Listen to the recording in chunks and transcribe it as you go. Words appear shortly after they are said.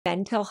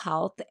Mental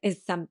health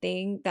is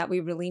something that we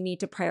really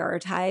need to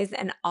prioritize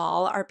in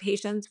all our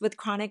patients with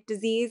chronic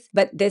disease.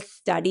 But this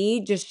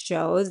study just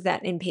shows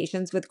that in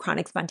patients with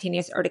chronic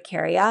spontaneous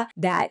urticaria,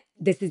 that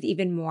this is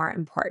even more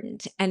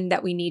important and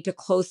that we need to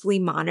closely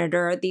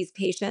monitor these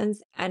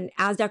patients. And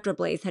as Dr.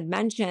 Blaze had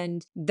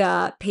mentioned,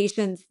 the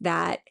patients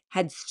that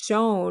had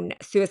shown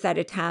suicide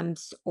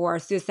attempts or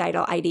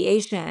suicidal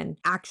ideation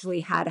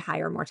actually had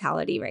higher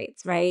mortality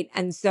rates, right?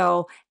 And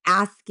so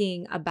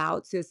asking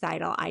about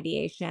suicidal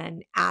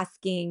ideation,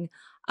 asking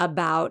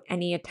about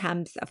any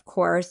attempts, of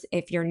course,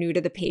 if you're new to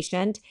the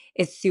patient,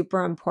 is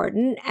super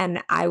important.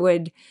 And I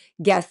would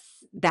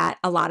guess that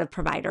a lot of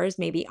providers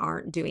maybe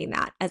aren't doing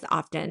that as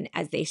often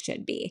as they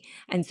should be.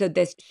 And so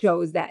this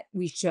shows that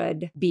we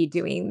should be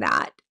doing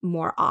that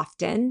more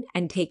often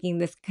and taking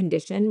this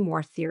condition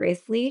more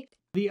seriously.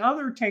 The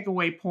other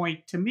takeaway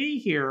point to me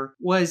here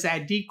was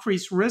that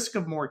decreased risk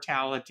of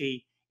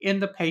mortality in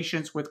the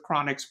patients with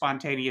chronic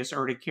spontaneous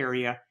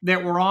urticaria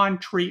that were on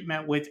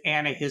treatment with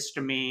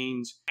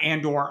antihistamines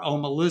and or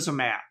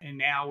omalizumab. And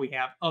now we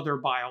have other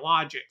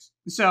biologics.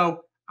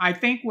 So I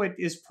think what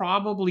is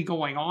probably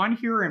going on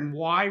here and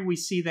why we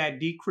see that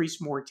decreased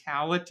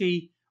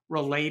mortality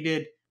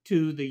related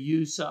to the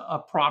use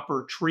of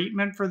proper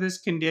treatment for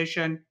this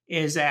condition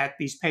is that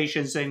these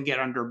patients then get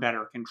under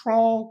better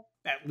control.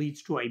 That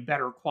leads to a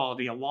better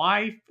quality of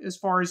life as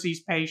far as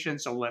these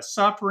patients, so less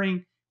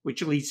suffering,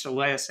 which leads to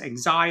less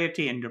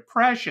anxiety and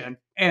depression.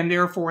 And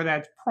therefore,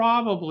 that's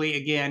probably,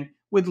 again,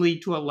 would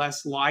lead to a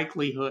less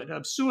likelihood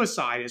of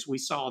suicide, as we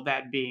saw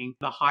that being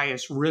the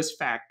highest risk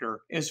factor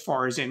as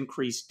far as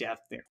increased death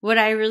there. What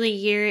I really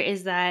hear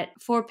is that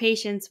for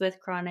patients with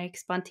chronic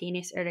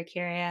spontaneous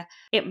urticaria,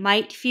 it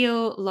might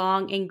feel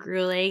long and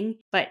grueling,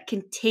 but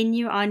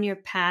continue on your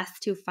path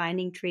to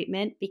finding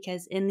treatment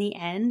because in the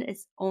end,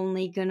 it's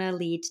only going to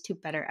lead to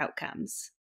better outcomes.